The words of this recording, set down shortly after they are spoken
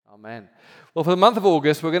Amen. Well, for the month of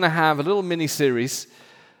August, we're going to have a little mini-series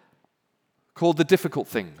called The Difficult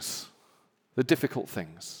Things. The Difficult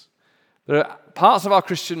Things. There are parts of our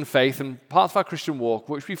Christian faith and parts of our Christian walk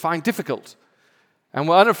which we find difficult. And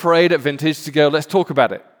we're unafraid at Vintage to go, let's talk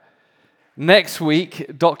about it. Next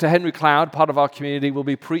week, Dr. Henry Cloud, part of our community, will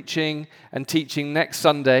be preaching and teaching next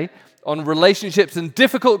Sunday on relationships and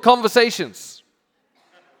difficult conversations.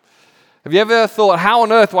 Have you ever thought, how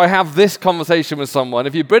on earth do I have this conversation with someone?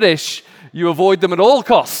 If you're British, you avoid them at all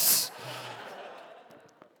costs.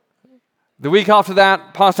 The week after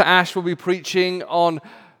that, Pastor Ash will be preaching on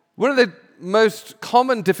one of the most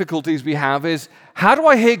common difficulties we have is, how do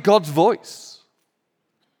I hear God's voice?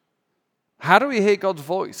 How do we hear God's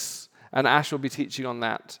voice? And Ash will be teaching on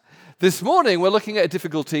that. This morning, we're looking at a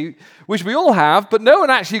difficulty which we all have, but no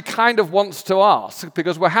one actually kind of wants to ask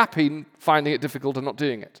because we're happy finding it difficult and not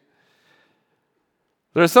doing it.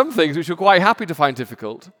 There are some things which we're quite happy to find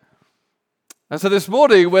difficult. And so this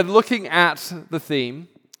morning, we're looking at the theme,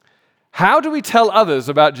 how do we tell others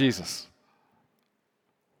about Jesus?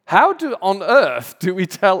 How on earth do we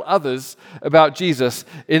tell others about Jesus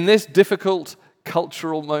in this difficult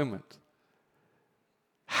cultural moment?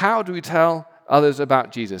 How do we tell others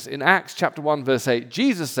about Jesus? In Acts chapter 1, verse 8,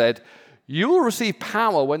 Jesus said, "You will receive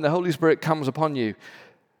power when the Holy Spirit comes upon you,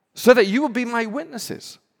 so that you will be my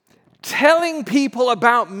witnesses, telling people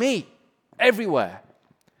about me everywhere.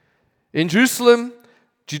 In Jerusalem,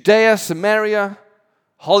 Judea, Samaria,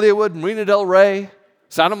 Hollywood, Marina del Rey,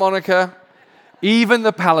 Santa Monica, even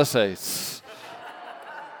the Palisades."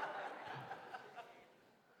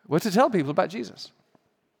 We're to tell people about Jesus.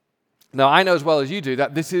 Now, I know as well as you do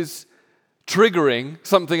that this is triggering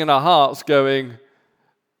something in our hearts going,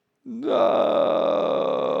 no.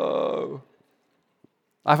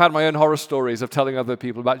 I've had my own horror stories of telling other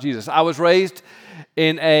people about Jesus. I was raised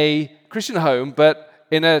in a Christian home, but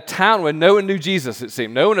in a town where no one knew Jesus, it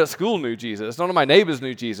seemed. No one at school knew Jesus. None of my neighbors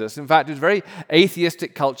knew Jesus. In fact, it was a very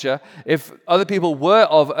atheistic culture. If other people were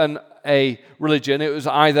of a religion, it was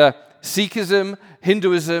either Sikhism,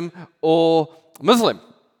 Hinduism, or Muslim.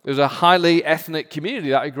 It was a highly ethnic community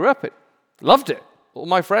that I grew up in. Loved it. All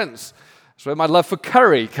my friends. That's where my love for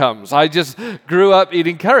curry comes. I just grew up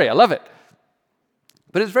eating curry. I love it.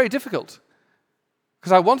 But it's very difficult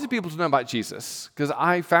because I wanted people to know about Jesus because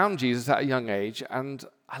I found Jesus at a young age and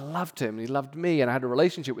I loved him and he loved me and I had a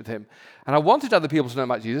relationship with him. And I wanted other people to know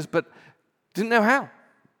about Jesus but didn't know how.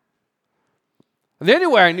 And the only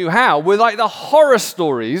way I knew how were like the horror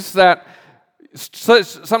stories that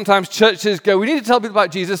sometimes churches go, we need to tell people about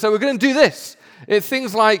Jesus, so we're going to do this. It's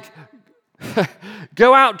things like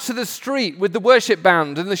go out to the street with the worship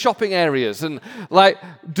band in the shopping areas and like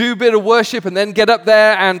do a bit of worship and then get up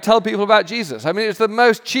there and tell people about Jesus. I mean, it's the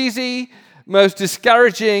most cheesy, most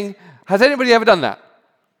discouraging. Has anybody ever done that?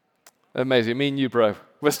 Amazing. Me and you, bro.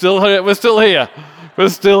 We're still here. We're still here. We're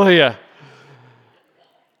still here.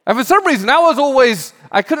 And for some reason,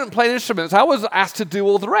 I couldn't play instruments. I was asked to do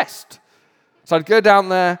all the rest. So I'd go down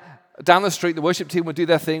the street, the worship team would do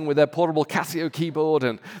their thing with their portable Casio keyboard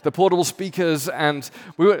and the portable speakers, and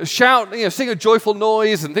we would shout, sing a joyful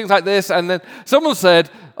noise and things like this. And then someone said,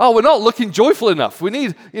 "Oh, we're not looking joyful enough. We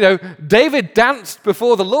need, David danced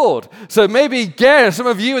before the Lord. So maybe, Gare, some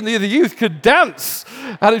of you and the other youth could dance."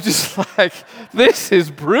 And it's just like, this is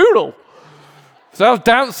brutal. So I was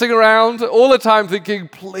dancing around all the time thinking,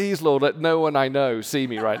 please, Lord, let no one I know see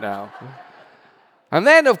me right now. And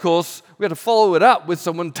then, of course, we had to follow it up with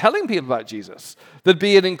someone telling people about Jesus. There'd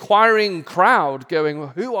be an inquiring crowd going,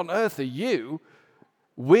 well, who on earth are you,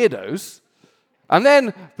 weirdos? And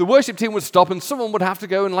then the worship team would stop and someone would have to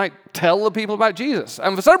go and tell the people about Jesus.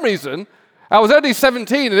 And for some reason, I was only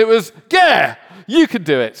 17 and it was, yeah, you could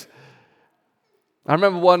do it. I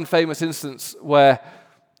remember one famous instance where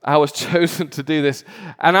I was chosen to do this.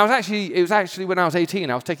 And it was actually when I was 18.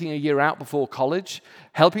 I was taking a year out before college,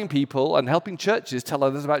 helping people and helping churches tell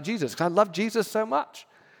others about Jesus because I love Jesus so much.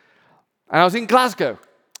 And I was in Glasgow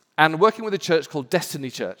and working with a church called Destiny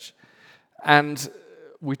Church. And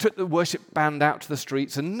we took the worship band out to the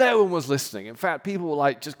streets and no one was listening. In fact, people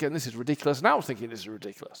were just going, this is ridiculous. And I was thinking, this is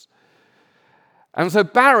ridiculous. And so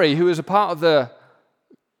Barry, who was a part of the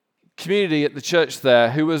community at the church there,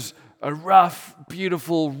 who was a rough,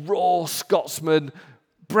 beautiful, raw Scotsman,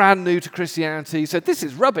 brand new to Christianity, said, this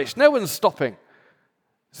is rubbish. No one's stopping.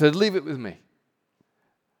 He said, leave it with me.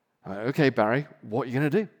 I went, okay, Barry, what are you going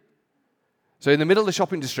to do? So in the middle of the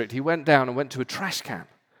shopping district, he went down and went to a trash can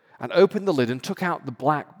and opened the lid and took out the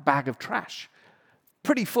black bag of trash,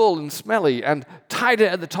 pretty full and smelly, and tied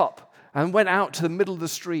it at the top and went out to the middle of the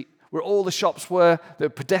street where all the shops were, the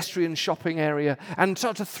pedestrian shopping area, and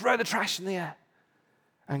started to throw the trash in the air.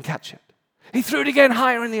 and catch it. He threw it again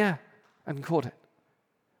higher in the air and caught it.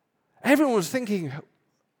 Everyone was thinking,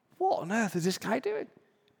 what on earth is this guy doing?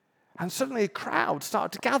 And suddenly a crowd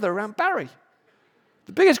started to gather around Barry.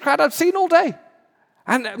 The biggest crowd I'd seen all day.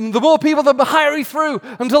 And the more people, the higher he threw,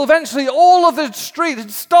 until eventually all of the street had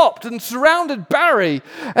stopped and surrounded Barry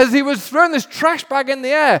as he was throwing this trash bag in the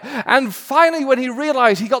air. And finally, when he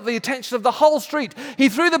realized he got the attention of the whole street, he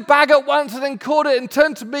threw the bag at once and then caught it and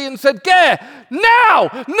turned to me and said, "Gare,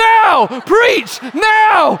 now, preach,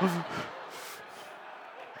 now!"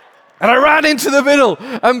 And I ran into the middle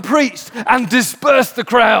and preached and dispersed the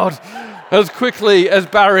crowd as quickly as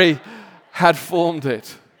Barry had formed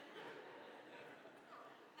it.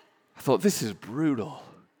 I thought, this is brutal.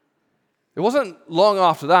 It wasn't long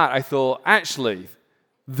after that I thought, actually,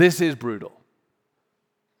 this is brutal.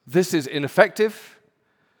 This is ineffective.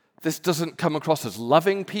 This doesn't come across as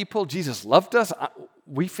loving people. Jesus loved us. I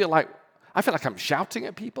feel like I'm shouting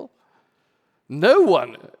at people. No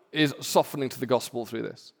one is softening to the gospel through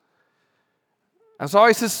this. And so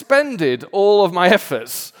I suspended all of my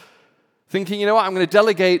efforts, thinking, you know what, I'm going to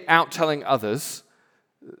delegate out telling others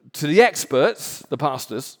to the experts, the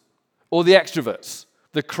pastors, or the extroverts,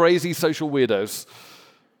 the crazy social weirdos.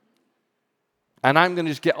 And I'm going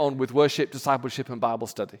to just get on with worship, discipleship, and Bible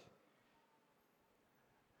study.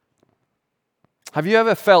 Have you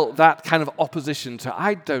ever felt that kind of opposition to,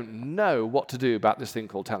 I don't know what to do about this thing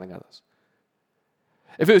called telling others?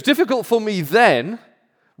 If it was difficult for me then,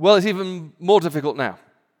 well, it's even more difficult now.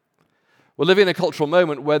 We're living in a cultural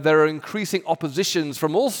moment where there are increasing oppositions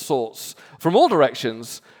from all sorts, from all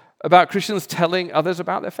directions, about Christians telling others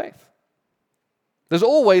about their faith. There's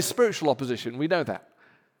always spiritual opposition. We know that.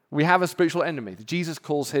 We have a spiritual enemy. Jesus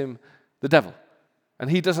calls him the devil, and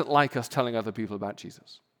he doesn't like us telling other people about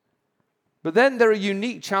Jesus. But then there are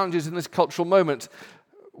unique challenges in this cultural moment.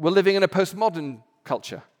 We're living in a postmodern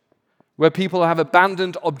culture where people have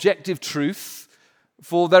abandoned objective truth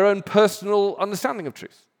for their own personal understanding of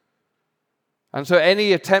truth. And so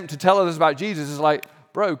any attempt to tell others about Jesus is like,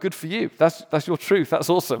 bro, good for you. That's your truth. That's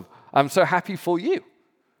awesome. I'm so happy for you.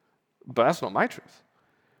 But that's not my truth.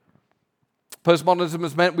 Postmodernism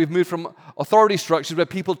has meant we've moved from authority structures where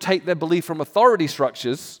people take their belief from authority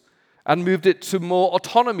structures and moved it to more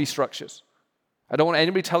autonomy structures. I don't want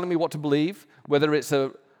anybody telling me what to believe, whether it's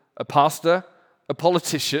a pastor, a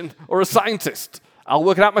politician, or a scientist. I'll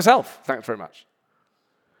work it out myself. Thanks very much.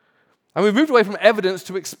 And we've moved away from evidence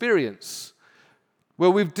to experience, where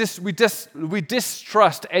we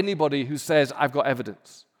distrust anybody who says, I've got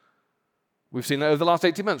evidence. We've seen that over the last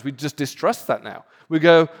 18 months. We just distrust that now. We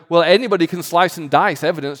go, well, anybody can slice and dice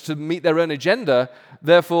evidence to meet their own agenda.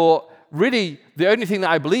 Therefore, really, the only thing that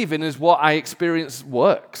I believe in is what I experience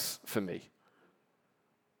works for me.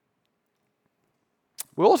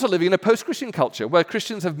 We're also living in a post-Christian culture where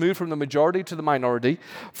Christians have moved from the majority to the minority,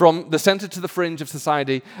 from the center to the fringe of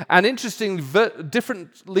society. And interestingly,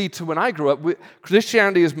 differently to when I grew up,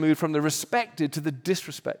 Christianity has moved from the respected to the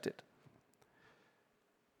disrespected.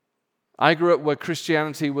 I grew up where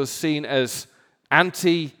Christianity was seen as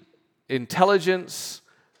anti-intelligence,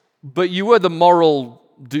 but you were the moral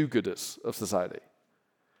do-gooders of society.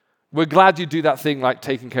 We're glad you do that thing like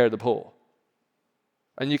taking care of the poor.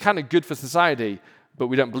 And you're kind of good for society, but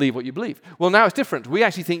we don't believe what you believe. Well, now it's different. We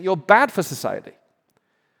actually think you're bad for society.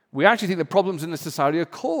 We actually think the problems in the society are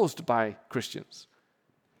caused by Christians.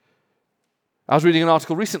 I was reading an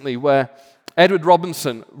article recently where Edward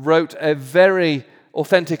Robinson wrote a very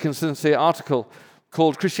authentic and sincere article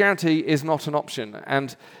called Christianity is Not an Option.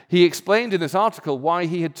 And he explained in this article why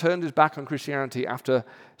he had turned his back on Christianity after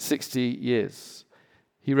 60 years.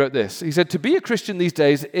 He wrote this. He said, "To be a Christian these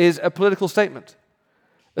days is a political statement.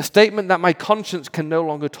 A statement that my conscience can no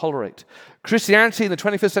longer tolerate. Christianity in the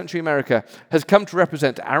 21st century America has come to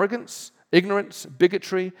represent arrogance, ignorance,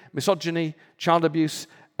 bigotry, misogyny, child abuse,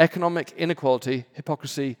 economic inequality,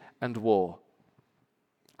 hypocrisy, and war.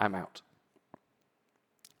 I'm out."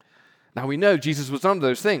 Now we know Jesus was none of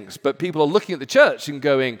those things, but people are looking at the church and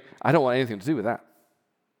going, I don't want anything to do with that.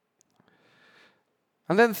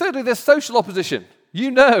 And then thirdly, there's social opposition.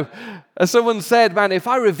 You know, as someone said, man, if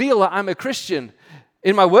I reveal that I'm a Christian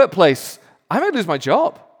in my workplace, I may lose my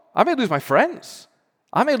job. I may lose my friends.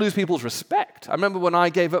 I may lose people's respect. I remember when I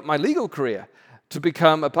gave up my legal career to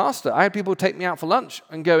become a pastor, I had people take me out for lunch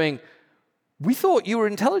and going, we thought you were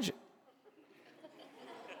intelligent.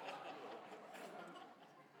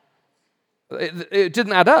 It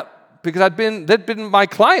didn't add up because they'd been my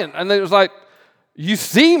client, and it was like, you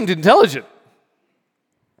seemed intelligent.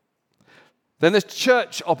 Then there's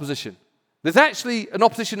church opposition. There's actually an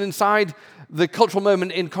opposition inside the cultural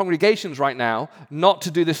moment in congregations right now not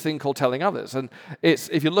to do this thing called telling others. And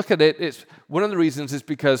if you look at it, it's one of the reasons is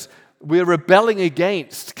because we're rebelling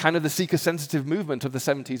against kind of the seeker-sensitive movement of the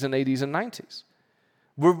 70s and 80s and 90s.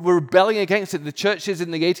 We're rebelling against it. The churches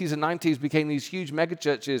in the 80s and 90s became these huge mega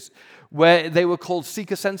churches where they were called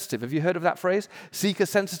seeker-sensitive. Have you heard of that phrase?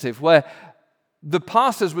 Seeker-sensitive, where the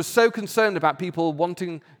pastors were so concerned about people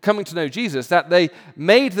coming to know Jesus that they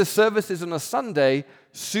made the services on a Sunday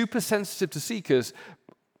super sensitive to seekers,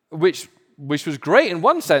 which was great in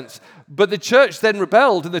one sense, but the church then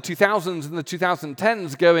rebelled in the 2000s and the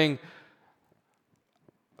 2010s going,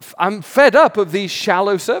 I'm fed up of these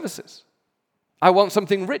shallow services. I want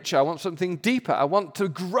something richer. I want something deeper. I want to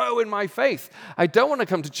grow in my faith. I don't want to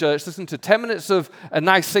come to church, listen to 10 minutes of a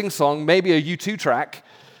nice sing-song, maybe a U2 track.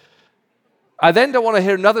 I then don't want to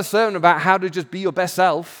hear another sermon about how to just be your best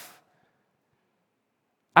self.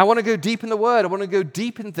 I want to go deep in the Word. I want to go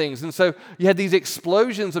deep in things. And so you had these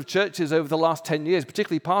explosions of churches over the last 10 years,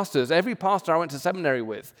 particularly pastors. Every pastor I went to seminary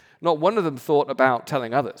with, not one of them thought about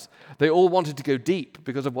telling others. They all wanted to go deep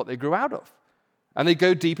because of what they grew out of. And they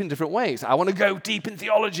go deep in different ways. I want to go deep in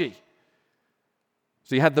theology.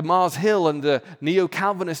 So you had the Mars Hill and the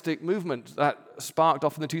neo-Calvinistic movement that sparked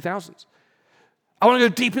off in the 2000s. I want to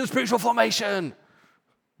go deep in spiritual formation,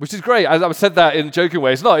 which is great. I said that in joking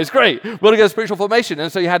ways. No, it's great. We want to go to spiritual formation.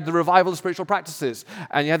 And so you had the revival of spiritual practices,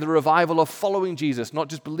 and you had the revival of following Jesus, not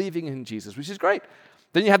just believing in Jesus, which is great.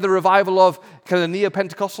 Then you had the revival of kind of the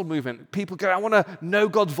neo-Pentecostal movement. People go, I want to know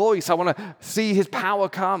God's voice. I want to see his power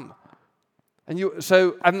come.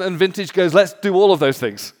 And Vintage goes, let's do all of those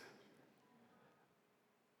things.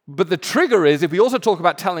 But the trigger is, if we also talk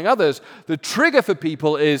about telling others, the trigger for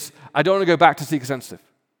people is, I don't want to go back to seeker-sensitive.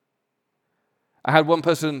 I had one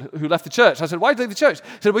person who left the church. I said, why did you leave the church?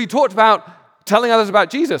 He said, well, you talked about telling others about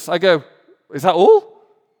Jesus. I go, is that all?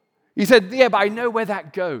 He said, yeah, but I know where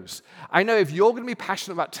that goes. I know if you're going to be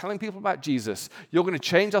passionate about telling people about Jesus, you're going to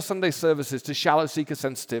change our Sunday services to shallow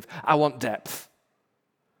seeker-sensitive. I want depth.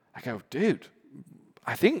 I go, dude,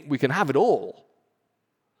 I think we can have it all.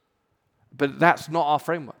 But that's not our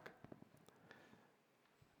framework.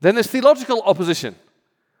 Then there's theological opposition.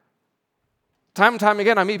 Time and time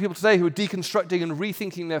again, I meet people today who are deconstructing and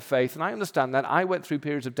rethinking their faith, and I understand that. I went through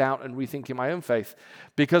periods of doubt and rethinking my own faith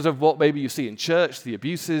because of what maybe you see in church, the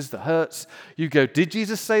abuses, the hurts. You go, did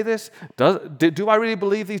Jesus say this? Do I really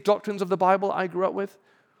believe these doctrines of the Bible I grew up with?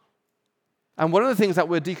 And one of the things that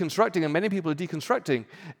we're deconstructing, and many people are deconstructing,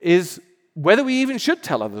 is whether we even should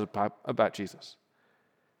tell others about Jesus.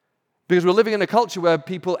 Because we're living in a culture where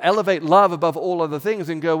people elevate love above all other things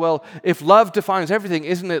and go, well, if love defines everything,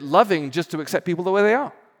 isn't it loving just to accept people the way they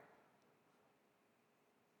are?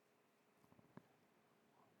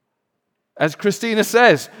 As Christina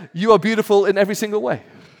says, you are beautiful in every single way.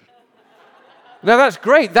 Now that's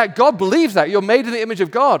great, that God believes that. You're made in the image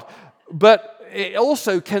of God. But it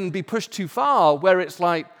also can be pushed too far where it's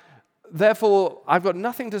like, therefore, I've got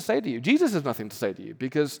nothing to say to you. Jesus has nothing to say to you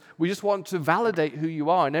because we just want to validate who you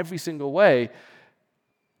are in every single way,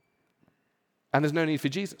 and there's no need for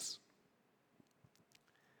Jesus.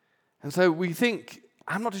 And so we think,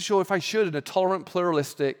 I'm not too sure if I should, in a tolerant,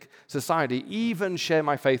 pluralistic society, even share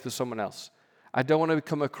my faith with someone else. I don't want to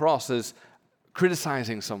come across as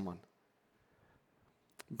criticizing someone.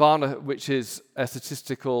 Barna, which is a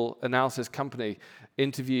statistical analysis company,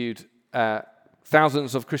 interviewed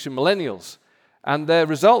thousands of Christian millennials, and their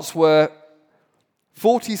results were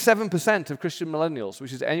 47% of Christian millennials,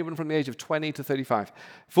 which is anyone from the age of 20 to 35,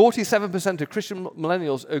 47% of Christian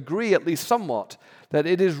millennials agree at least somewhat that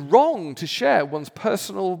it is wrong to share one's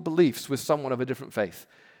personal beliefs with someone of a different faith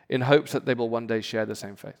in hopes that they will one day share the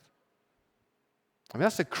same faith. I mean,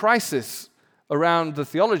 that's a crisis around the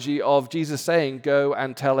theology of Jesus saying, go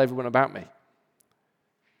and tell everyone about me.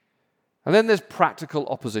 And then there's practical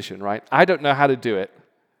opposition, right? I don't know how to do it.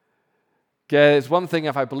 There's one thing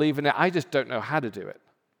if I believe in it, I just don't know how to do it.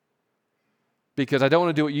 Because I don't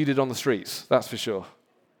want to do what you did on the streets, that's for sure.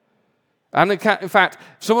 And in fact,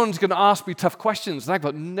 someone's going to ask me tough questions, and I've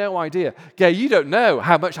got no idea. You don't know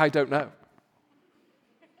how much I don't know.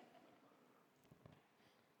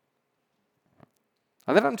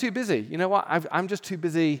 And then I'm too busy. You know what? I'm just too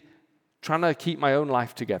busy trying to keep my own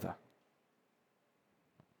life together.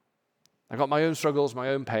 I've got my own struggles, my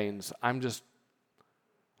own pains. I'm just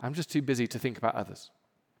too busy to think about others.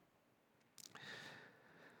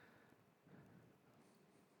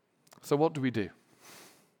 So what do we do?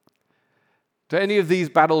 Do any of these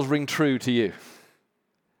battles ring true to you?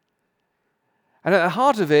 And at the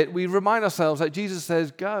heart of it, we remind ourselves that Jesus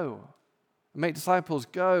says, go, make disciples,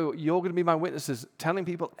 go. You're going to be my witnesses, telling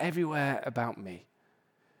people everywhere about me.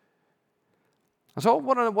 And so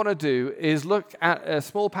what I want to do is look at a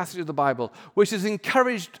small passage of the Bible which has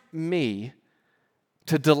encouraged me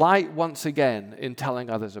to delight once again in telling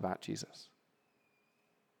others about Jesus.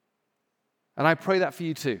 And I pray that for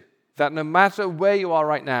you too, that no matter where you are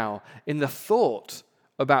right now in the thought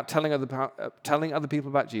about telling other people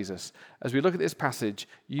about Jesus, as we look at this passage,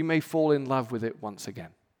 you may fall in love with it once again.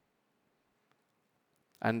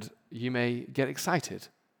 And you may get excited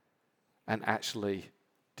and actually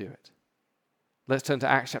do it. Let's turn to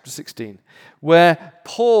Acts chapter 16, where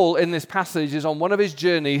Paul in this passage is on one of his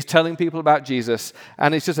journeys telling people about Jesus,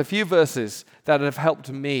 and it's just a few verses that have helped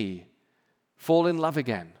me fall in love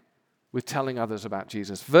again with telling others about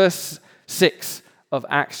Jesus. Verse 6 of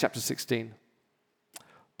Acts chapter 16.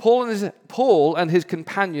 Paul and his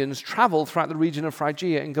companions traveled throughout the region of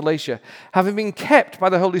Phrygia and Galatia, having been kept by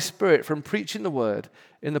the Holy Spirit from preaching the word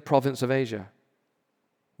in the province of Asia.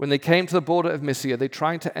 When they came to the border of Mysia, they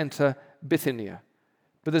tried to enter Bithynia,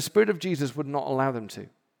 but the Spirit of Jesus would not allow them to.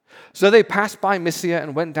 So they passed by Mysia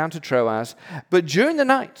and went down to Troas. But during the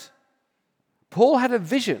night, Paul had a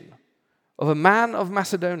vision of a man of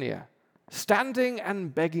Macedonia standing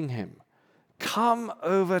and begging him, "Come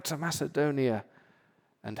over to Macedonia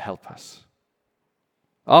and help us."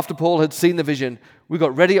 After Paul had seen the vision, we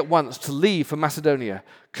got ready at once to leave for Macedonia,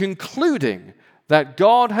 concluding that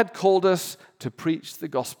God had called us to preach the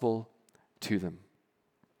gospel to them.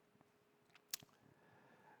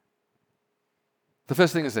 The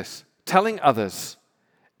first thing is this: telling others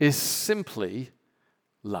is simply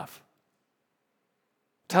love.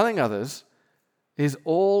 Telling others is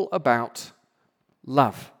all about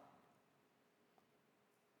love.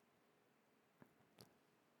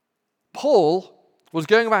 Paul was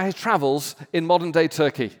going about his travels in modern-day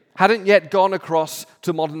Turkey, hadn't yet gone across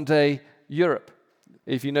to modern-day Europe.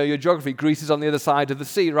 If you know your geography, Greece is on the other side of the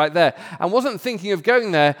sea right there, and wasn't thinking of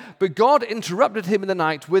going there, but God interrupted him in the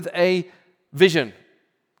night with a vision.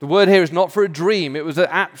 The word here is not for a dream. It was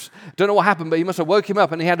don't know what happened, but he must have woke him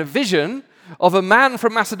up, and he had a vision of a man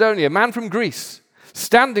from Macedonia, a man from Greece,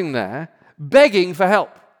 standing there begging for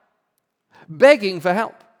help. Begging for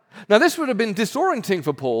help. Now, this would have been disorienting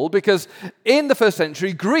for Paul because in the first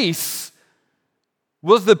century, Greece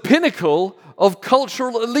was the pinnacle of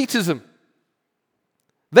cultural elitism.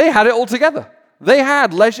 They had it all together. They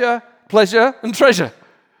had leisure, pleasure, and treasure.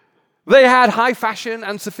 They had high fashion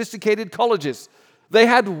and sophisticated colleges. They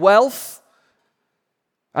had wealth,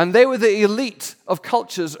 and they were the elite of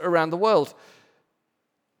cultures around the world.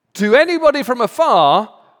 To anybody from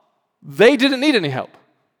afar, they didn't need any help.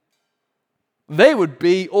 They would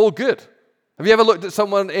be all good. Have you ever looked at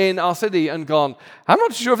someone in our city and gone, I'm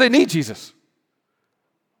not sure if they need Jesus?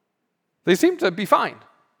 They seem to be fine.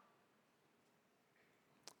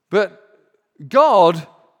 But God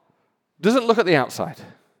doesn't look at the outside.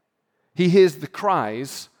 He hears the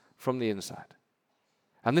cries from the inside.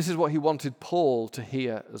 And this is what he wanted Paul to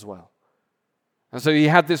hear as well. And so he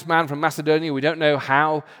had this man from Macedonia. We don't know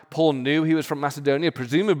how Paul knew he was from Macedonia.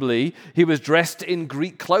 Presumably, he was dressed in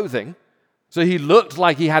Greek clothing. So he looked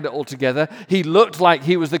like he had it all together. He looked like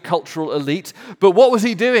he was the cultural elite. But what was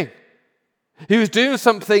he doing? He was doing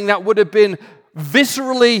something that would have been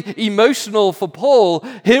viscerally emotional for Paul.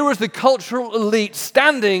 Here was the cultural elite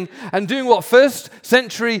standing and doing what first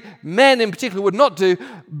century men in particular would not do,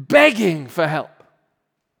 begging for help.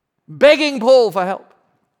 Begging Paul for help.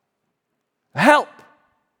 Help.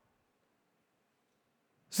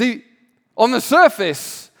 See, on the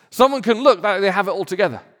surface, someone can look like they have it all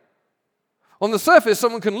together. On the surface,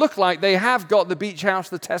 someone can look like they have got the beach house,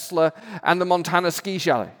 the Tesla, and the Montana ski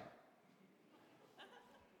chalet.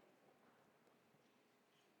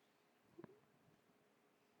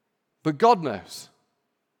 But God knows.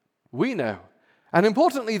 We know. And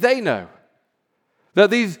importantly, they know that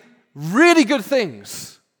these really good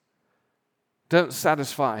things don't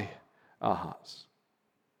satisfy our hearts.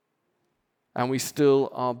 And we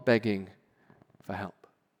still are begging for help.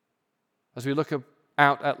 As we look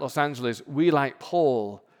out at Los Angeles, we, like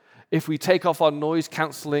Paul, if we take off our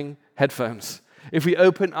noise-canceling headphones, if we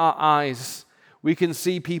open our eyes, we can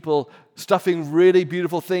see people stuffing really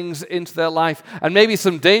beautiful things into their life and maybe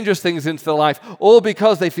some dangerous things into their life, all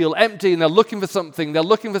because they feel empty and they're looking for something. They're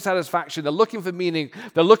looking for satisfaction. They're looking for meaning.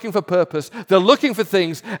 They're looking for purpose. They're looking for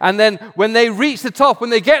things. And then when they reach the top, when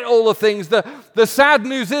they get all the things, the sad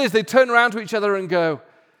news is they turn around to each other and go,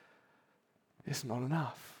 it's not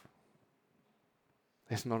enough.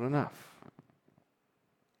 It's not enough.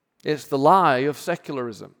 It's the lie of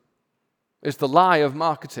secularism. It's the lie of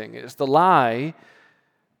marketing. It's the lie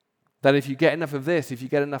that if you get enough of this, if you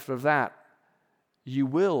get enough of that, you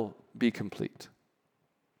will be complete.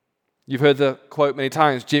 You've heard the quote many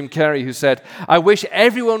times, Jim Carrey, who said, "I wish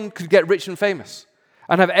everyone could get rich and famous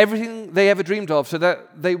and have everything they ever dreamed of so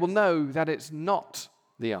that they will know that it's not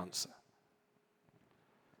the answer."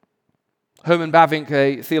 Herman Bavinck,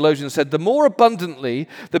 a theologian, said, "The more abundantly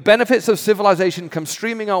the benefits of civilization come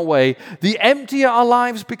streaming our way, the emptier our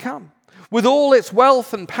lives become. With all its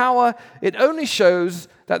wealth and power, it only shows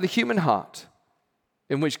that the human heart,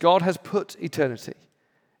 in which God has put eternity,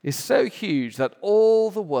 is so huge that all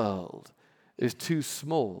the world is too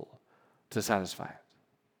small to satisfy it."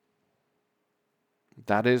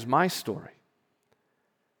 That is my story.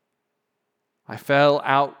 I fell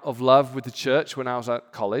out of love with the church when I was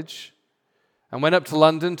at college and went up to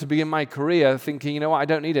London to begin my career thinking, you know what, I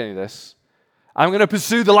don't need any of this. I'm going to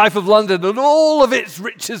pursue the life of London and all of its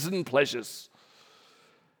riches and pleasures.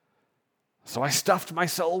 So I stuffed my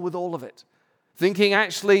soul with all of it, thinking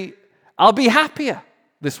actually I'll be happier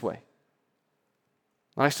this way.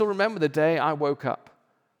 And I still remember the day I woke up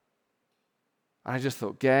and I just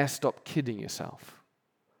thought, Gare, stop kidding yourself.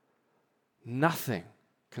 Nothing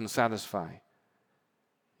can satisfy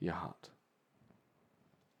your heart.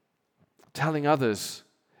 Telling others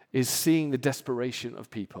is seeing the desperation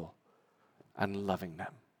of people and loving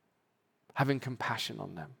them, having compassion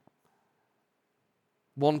on them,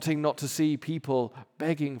 wanting not to see people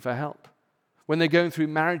begging for help. When they're going through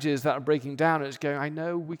marriages that are breaking down, it's going, I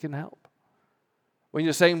know we can help. When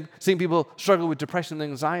you're seeing people struggle with depression and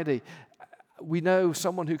anxiety, we know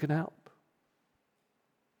someone who can help.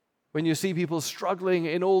 When you see people struggling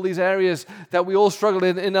in all these areas that we all struggle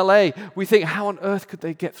in LA, we think, how on earth could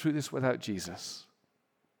they get through this without Jesus?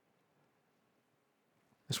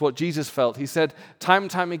 It's what Jesus felt. He said time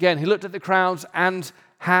and time again, he looked at the crowds and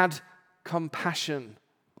had compassion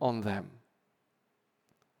on them.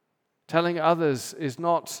 Telling others is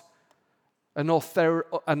not an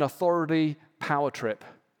authority power trip.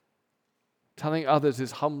 Telling others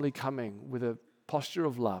is humbly coming with a posture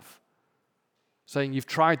of love. Saying, you've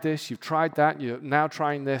tried this, you've tried that, you're now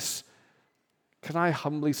trying this. Can I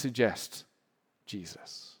humbly suggest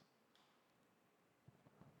Jesus?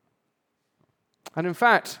 And in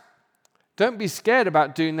fact, don't be scared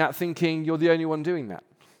about doing that thinking you're the only one doing that.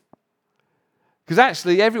 Because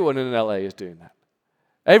actually everyone in LA is doing that.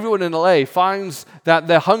 Everyone in LA finds that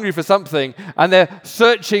they're hungry for something and they're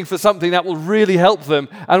searching for something that will really help them.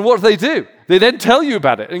 And what do? They then tell you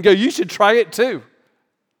about it and go, you should try it too.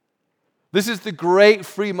 This is the great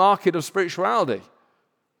free market of spirituality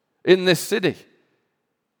in this city.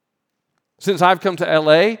 Since I've come to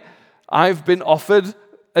LA, I've been offered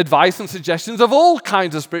advice and suggestions of all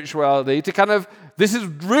kinds of spirituality to this is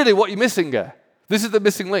really what you're missing there. This is the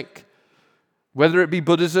missing link. Whether it be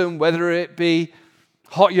Buddhism, whether it be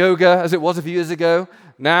hot yoga, as it was a few years ago,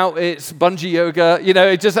 now it's bungee yoga,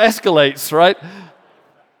 it just escalates, right?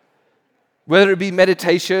 Whether it be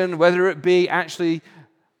meditation, whether it be actually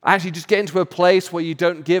just get into a place where you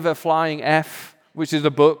don't give a flying F, which is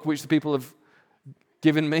a book which the people have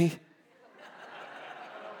given me.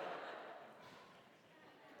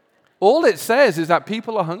 All it says is that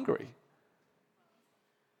people are hungry.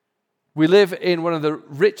 We live in one of the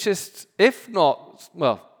richest, if not,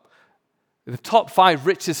 the top 5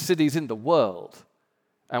 richest cities in the world,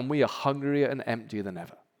 and we are hungrier and emptier than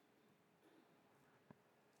ever.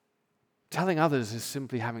 Telling others is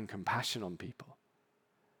simply having compassion on people.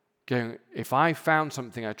 Going, if I found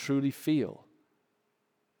something I truly feel,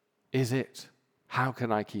 is it? How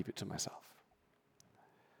can I keep it to myself?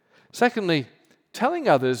 Secondly, telling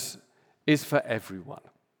others is for everyone.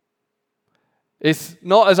 It's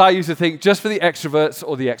not, as I used to think, just for the extroverts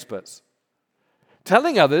or the experts.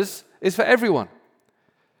 Telling others is for everyone.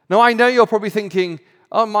 Now, I know you're probably thinking,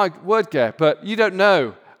 oh my word, Gare, but you don't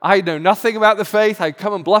know. I know nothing about the faith. I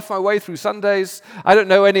come and bluff my way through Sundays. I don't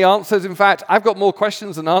know any answers. In fact, I've got more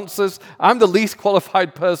questions than answers. I'm the least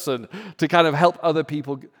qualified person to help other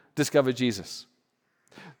people discover Jesus.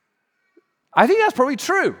 I think that's probably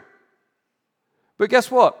true. But guess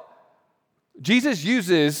what? Jesus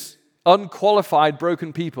uses unqualified,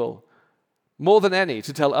 broken people more than any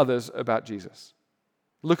to tell others about Jesus.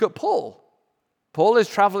 Look at Paul. Paul is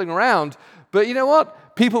traveling around, but you know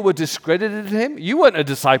what? People were discredited him. You weren't a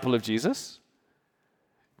disciple of Jesus.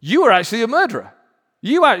 You were actually a murderer.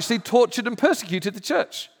 You actually tortured and persecuted the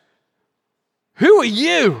church. Who are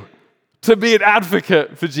you to be an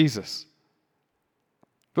advocate for Jesus?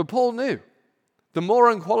 But Paul knew, the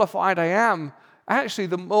more unqualified I am, actually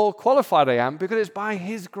the more qualified I am because it's by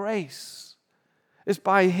his grace. It's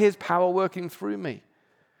by his power working through me.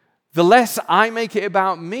 The less I make it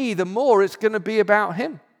about me, the more it's going to be about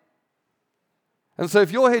him. And so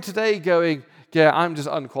if you're here today going, yeah, I'm just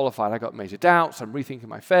unqualified. I got major doubts. I'm rethinking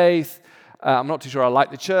my faith. I'm not too sure I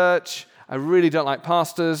like the church. I really don't like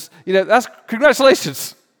pastors. That's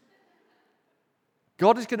congratulations.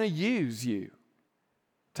 God is going to use you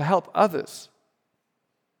to help others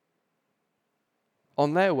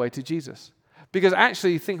on their way to Jesus. Because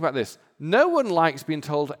actually, think about this. No one likes being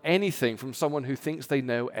told anything from someone who thinks they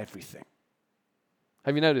know everything.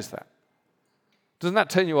 Have you noticed that? Doesn't that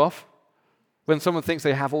turn you off when someone thinks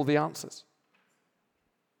they have all the answers?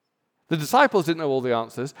 The disciples didn't know all the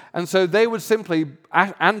answers, and so they would simply,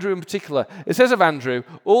 Andrew in particular, it says of Andrew,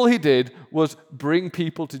 all he did was bring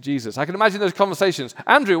people to Jesus. I can imagine those conversations.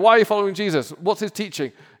 Andrew, why are you following Jesus? What's his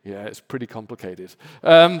teaching? Yeah, it's pretty complicated.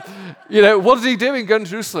 What is he doing going to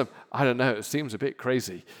Jerusalem? I don't know, it seems a bit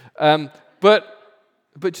crazy. But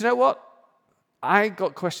you know what? I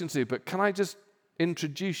got questions too, but can I just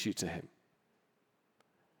introduce you to him?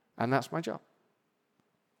 And that's my job.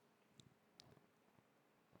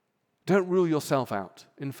 Don't rule yourself out.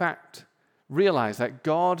 In fact, realize that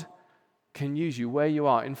God can use you where you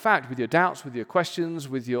are. In fact, with your doubts, with your questions,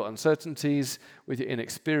 with your uncertainties, with your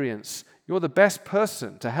inexperience, you're the best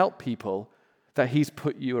person to help people that he's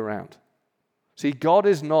put you around. See, God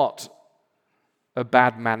is not a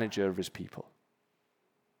bad manager of his people.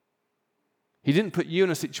 He didn't put you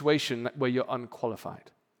in a situation where you're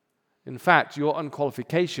unqualified. In fact, your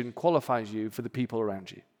unqualification qualifies you for the people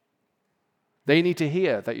around you. They need to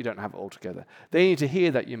hear that you don't have it all together. They need to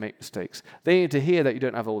hear that you make mistakes. They need to hear that you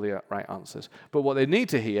don't have all the right answers. But what they need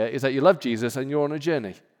to hear is that you love Jesus and you're on a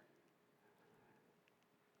journey.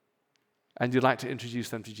 And you'd like to introduce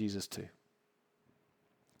them to Jesus too.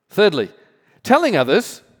 Thirdly, telling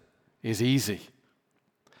others is easy.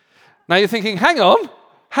 Now you're thinking, hang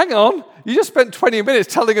on, you just spent 20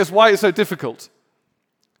 minutes telling us why it's so difficult.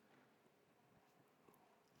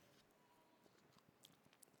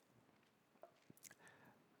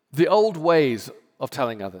 The old ways of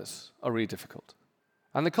telling others are really difficult.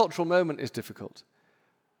 And the cultural moment is difficult.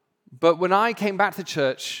 But when I came back to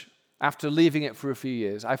church after leaving it for a few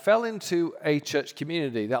years, I fell into a church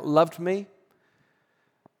community that loved me,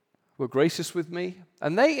 were gracious with me,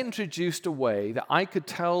 and they introduced a way that I could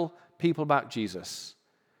tell people about Jesus.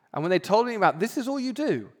 And when they told me about this is all you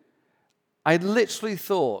do, I literally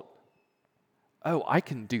thought, oh, I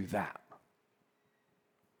can do that.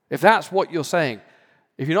 If that's what you're saying,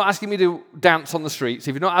 if you're not asking me to dance on the streets,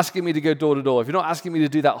 if you're not asking me to go door to door, if you're not asking me to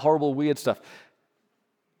do that horrible, weird stuff,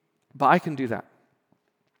 but I can do that.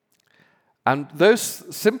 And those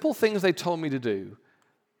simple things they told me to do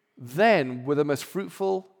then were the most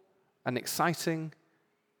fruitful and exciting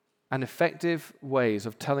and effective ways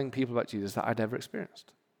of telling people about Jesus that I'd ever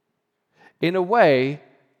experienced. In a way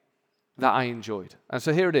that I enjoyed. And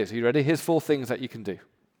so here it is. Are you ready? Here's 4 things that you can do.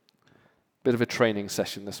 Bit of a training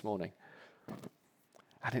session this morning.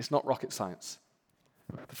 And it's not rocket science.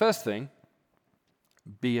 The first thing,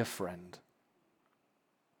 be a friend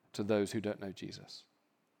to those who don't know Jesus.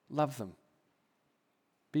 Love them.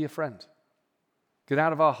 Be a friend. Get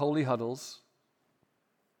out of our holy huddles.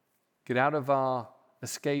 Get out of our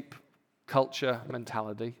escape culture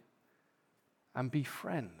mentality. And be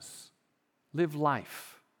friends. Live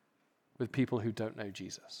life with people who don't know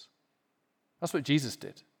Jesus. That's what Jesus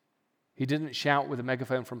did. He didn't shout with a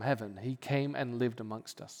megaphone from heaven. He came and lived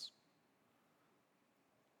amongst us.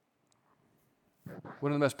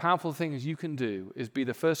 One of the most powerful things you can do is be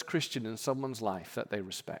the first Christian in someone's life that they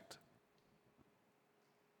respect.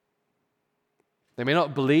 They may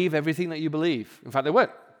not believe everything that you believe. In fact, they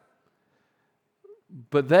won't.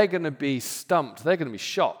 But they're going to be stumped. They're going to be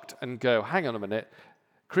shocked and go, hang on a minute.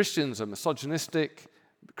 Christians are misogynistic.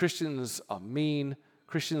 Christians are mean.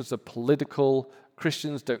 Christians are political.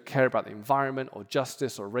 Christians don't care about the environment or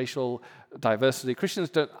justice or racial diversity.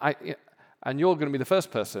 Christians don't, and you're going to be the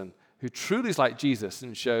first person who truly is like Jesus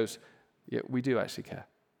and shows, yeah, we do actually care.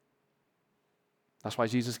 That's why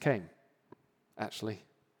Jesus came, actually,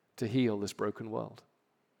 to heal this broken world.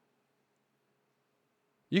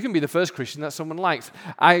 You can be the first Christian that someone likes.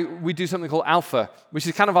 We do something called Alpha, which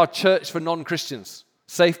is kind of our church for non-Christians.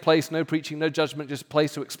 Safe place, no preaching, no judgment, just a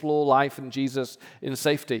place to explore life and Jesus in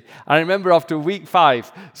safety. I remember after week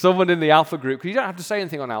 5, someone in the Alpha group, because you don't have to say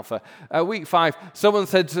anything on Alpha, week 5, someone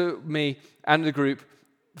said to me and the group,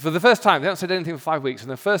 for the first time, they haven't said anything for 5 weeks,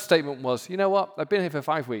 and the first statement was, you know what, I've been here for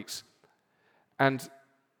 5 weeks, and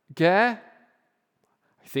Gare,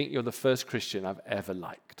 I think you're the first Christian I've ever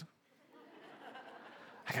liked.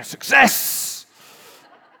 I go, success!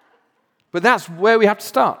 But that's where we have to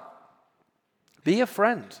start. Be a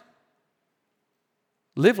friend.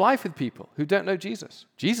 Live life with people who don't know Jesus.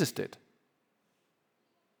 Jesus did.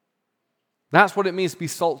 That's what it means to be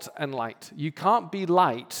salt and light. You can't be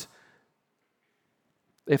light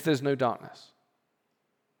if there's no darkness.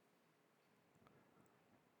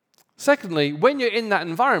 Secondly, when you're in that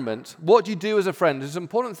environment, what do you do as a friend? There's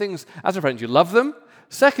important things as a friend. You love them.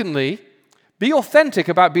 Secondly, be authentic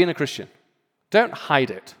about being a Christian. Don't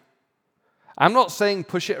hide it. I'm not saying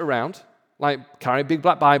push it around, like carry a big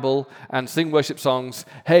black Bible and sing worship songs.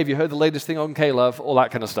 Hey, have you heard the latest thing on K-Love? All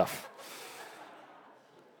that kind of stuff.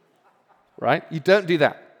 Right? You don't do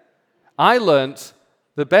that. I learned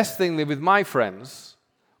the best thing with my friends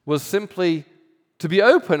was simply to be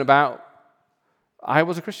open about I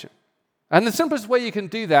was a Christian. And the simplest way you can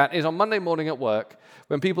do that is on Monday morning at work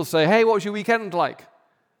when people say, hey, what was your weekend like?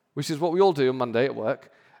 Which is what we all do on Monday at work.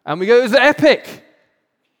 And we go, it was epic.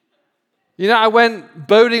 You know, I went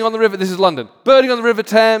boating on the river. This is London. Boating on the River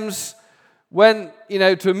Thames. Went,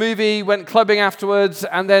 to a movie, went clubbing afterwards,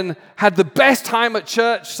 and then had the best time at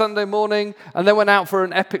church Sunday morning, and then went out for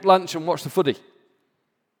an epic lunch and watched the footy.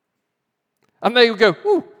 And they would go,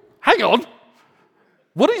 ooh, hang on.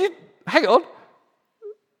 Hang on.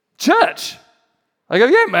 Church? I go,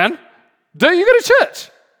 yeah, man. Don't you go to church?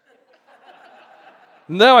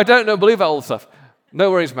 No, I don't believe that old stuff.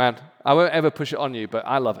 No worries, man. I won't ever push it on you, but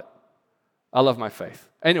I love it. I love my faith.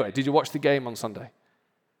 Anyway, did you watch the game on Sunday?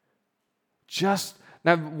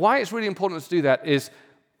 Now, why it's really important to do that is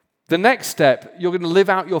the next step, you're going to live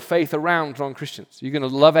out your faith around non-Christians. You're going to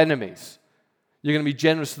love enemies. You're going to be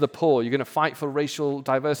generous to the poor. You're going to fight for racial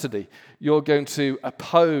diversity. You're going to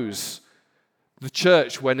oppose the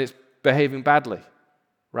church when it's behaving badly,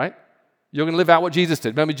 right? You're going to live out what Jesus did.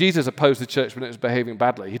 Remember, Jesus opposed the church when it was behaving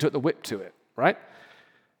badly. He took the whip to it, right?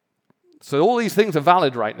 So all these things are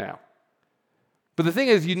valid right now. But the thing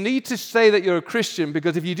is, you need to say that you're a Christian,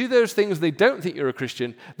 because if you do those things, they don't think you're a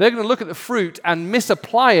Christian. They're going to look at the fruit and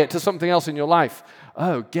misapply it to something else in your life.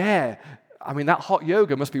 Oh, yeah. That hot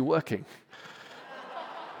yoga must be working.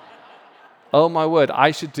 Oh, my word,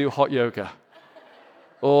 I should do hot yoga.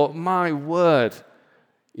 Or, my word,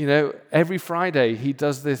 every Friday he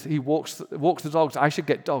does this, he walks the dogs. I should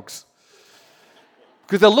get dogs.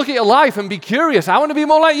 Because they'll look at your life and be curious. I want to be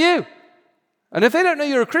more like you. And if they don't know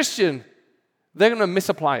you're a Christian, they're going to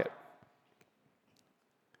misapply it.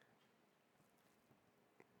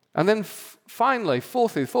 And then finally,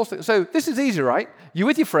 fourthly, so this is easy, right? You're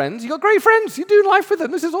with your friends. You've got great friends. You're doing life with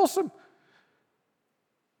them. This is awesome.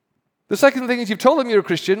 The second thing is you've told them you're a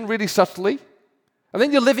Christian really subtly. And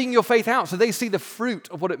then you're living your faith out so they see the fruit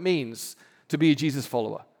of what it means to be a Jesus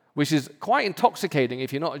follower, which is quite intoxicating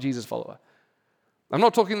if you're not a Jesus follower. I'm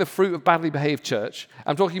not talking the fruit of badly behaved church.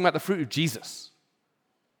 I'm talking about the fruit of Jesus,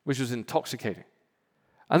 which was intoxicating.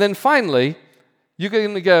 And then finally, you're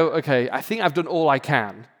going to go, okay, I think I've done all I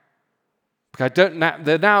can.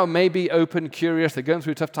 They're now maybe open, curious, they're going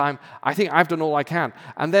through a tough time. I think I've done all I can.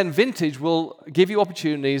 And then Vintage will give you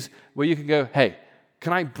opportunities where you can go, hey,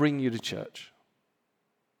 can I bring you to church?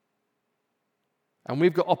 And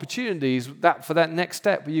we've got opportunities for that next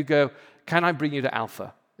step where you go, can I bring you to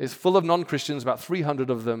Alpha? It's full of non-Christians, about 300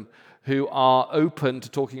 of them, who are open to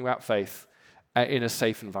talking about faith in a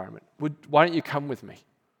safe environment. Why don't you come with me?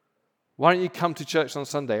 Why don't you come to church on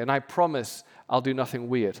Sunday? And I promise I'll do nothing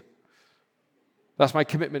weird. That's my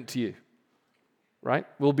commitment to you, right?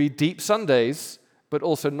 We'll be deep Sundays, but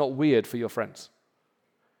also not weird for your friends.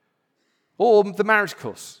 Or the marriage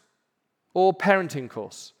course, or parenting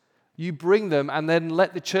course. You bring them and then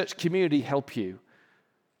let the church community help you,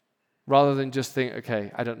 rather than just think,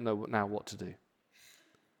 okay, I don't know now what to do.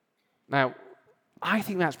 Now, I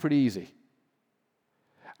think that's pretty easy.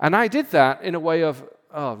 And I did that in a way of,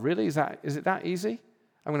 oh, really? Is it that easy?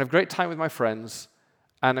 I'm going to have a great time with my friends,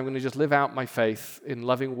 and I'm going to just live out my faith in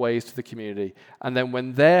loving ways to the community. And then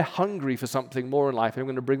when they're hungry for something more in life, I'm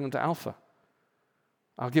going to bring them to Alpha.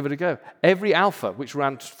 I'll give it a go. Every Alpha, which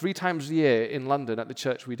ran 3 times a year in London at the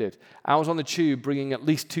church we did, I was on the tube bringing at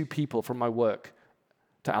least 2 people from my work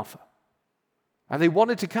to Alpha. And they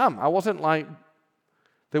wanted to come. I wasn't like,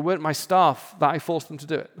 they weren't my staff that I forced them to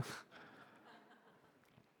do it.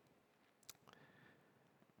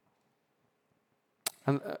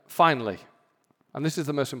 And finally, and this is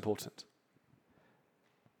the most important,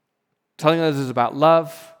 telling others is about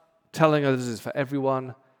love, telling others is for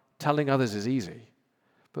everyone, telling others is easy.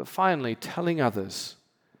 But finally, telling others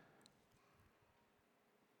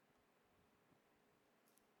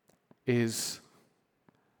is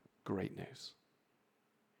great news.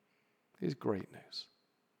 It is great news.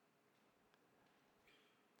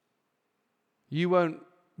 You won't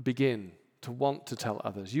begin to want to tell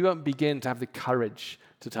others. You won't begin to have the courage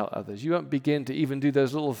to tell others. You won't begin to even do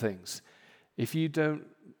those little things if you don't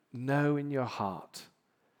know in your heart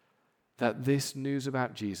that this news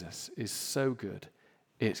about Jesus is so good,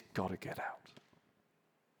 it's got to get out.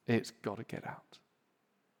 It's got to get out.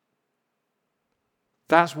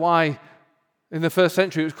 That's why in the first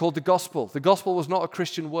century it was called the gospel. The gospel was not a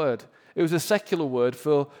Christian word. It was a secular word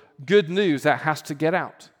for good news that has to get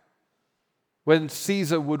out. When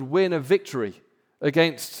Caesar would win a victory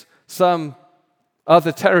against some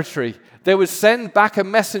other territory, they would send back a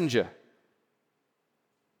messenger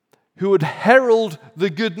who would herald the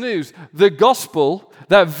good news, the gospel,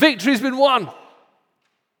 that victory's been won.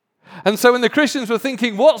 And so when the Christians were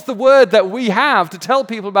thinking, what's the word that we have to tell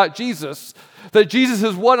people about Jesus, that Jesus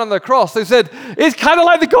has won on the cross, they said, it's kind of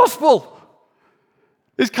like the gospel.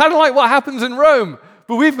 It's kind of like what happens in Rome,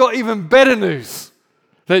 but we've got even better news,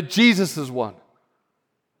 that Jesus has won,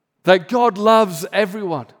 that God loves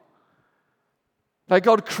everyone, that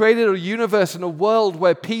God created a universe and a world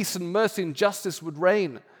where peace and mercy and justice would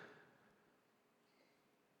reign.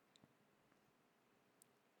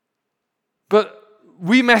 But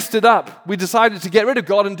we messed it up. We decided to get rid of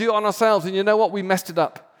God and do it on ourselves. And you know what? We messed it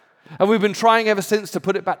up. And we've been trying ever since to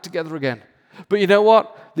put it back together again. But you know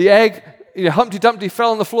what? The egg, Humpty Dumpty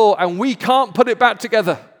fell on the floor and we can't put it back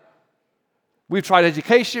together. We've tried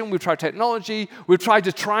education, we've tried technology, we've tried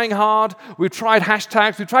just trying hard, we've tried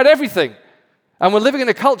hashtags, we've tried everything. And we're living in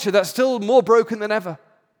a culture that's still more broken than ever.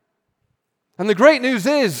 And the great news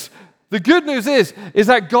is, the good news is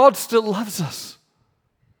that God still loves us.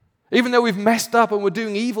 Even though we've messed up and we're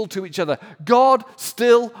doing evil to each other, God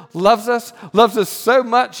still loves us so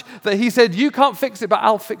much that he said, you can't fix it, but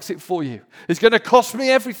I'll fix it for you. It's going to cost me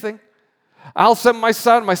everything. I'll send my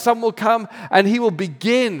son will come, and he will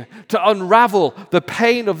begin to unravel the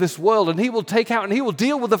pain of this world, and he will take out and he will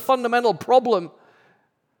deal with the fundamental problem,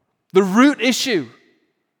 the root issue.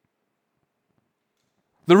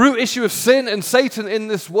 The root issue of sin and Satan in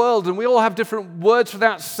this world, and we all have different words for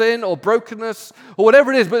that, sin or brokenness or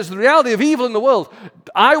whatever it is, but it's the reality of evil in the world.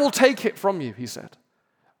 I will take it from you, he said.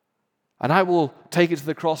 And I will take it to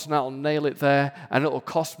the cross and I'll nail it there, and it will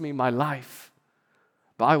cost me my life.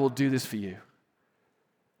 But I will do this for you.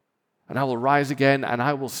 And I will rise again, and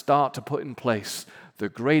I will start to put in place the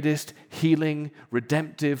greatest healing,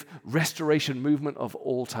 redemptive, restoration movement of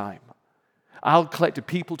all time. I'll collect a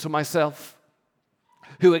people to myself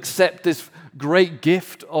who accept this great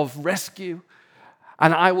gift of rescue,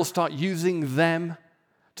 and I will start using them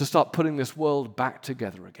to start putting this world back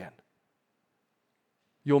together again.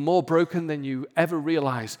 You're more broken than you ever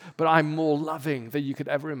realize, but I'm more loving than you could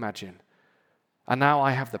ever imagine. And now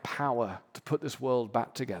I have the power to put this world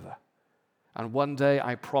back together. And one day,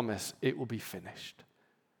 I promise, it will be finished.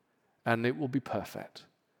 And it will be perfect.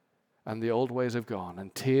 And the old ways have gone,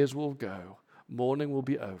 and tears will go, mourning will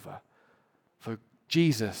be over. For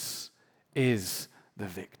Jesus is the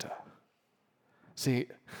victor. See,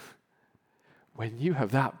 when you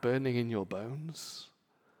have that burning in your bones,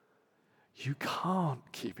 you can't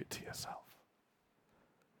keep it to yourself.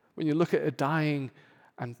 When you look at a dying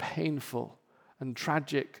and painful and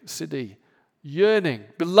tragic city, yearning,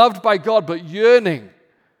 beloved by God, but yearning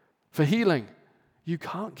for healing, you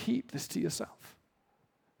can't keep this to yourself.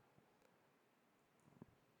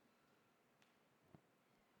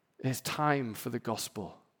 It's time for the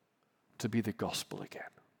gospel to be the gospel again.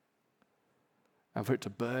 And for it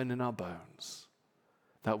to burn in our bones.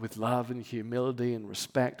 That with love and humility and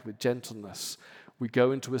respect, with gentleness, we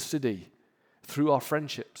go into a city through our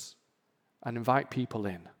friendships and invite people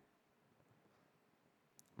in.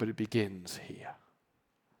 But it begins here.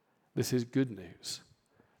 This is good news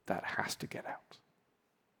that has to get out.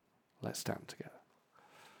 Let's stand together.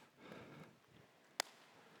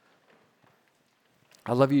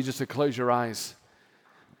 I'd love you just to close your eyes.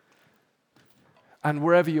 And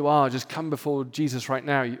wherever you are, just come before Jesus right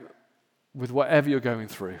now with whatever you're going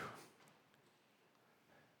through.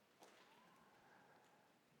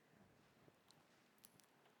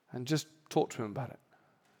 And just talk to him about it.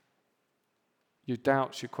 Your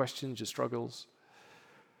doubts, your questions, your struggles.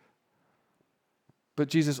 But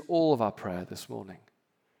Jesus, all of our prayer this morning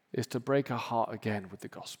is to break our heart again with the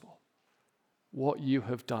gospel. What you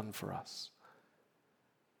have done for us.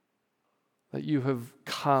 That you have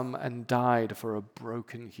come and died for a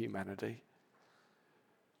broken humanity.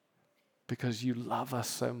 Because you love us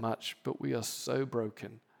so much, but we are so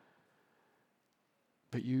broken.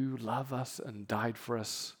 But you love us and died for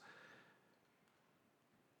us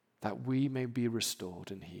that we may be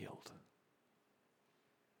restored and healed.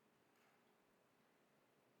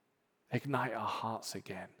 Ignite our hearts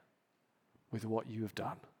again with what you have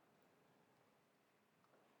done.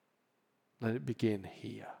 Let it begin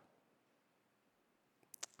here.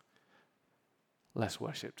 Let's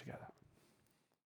worship together.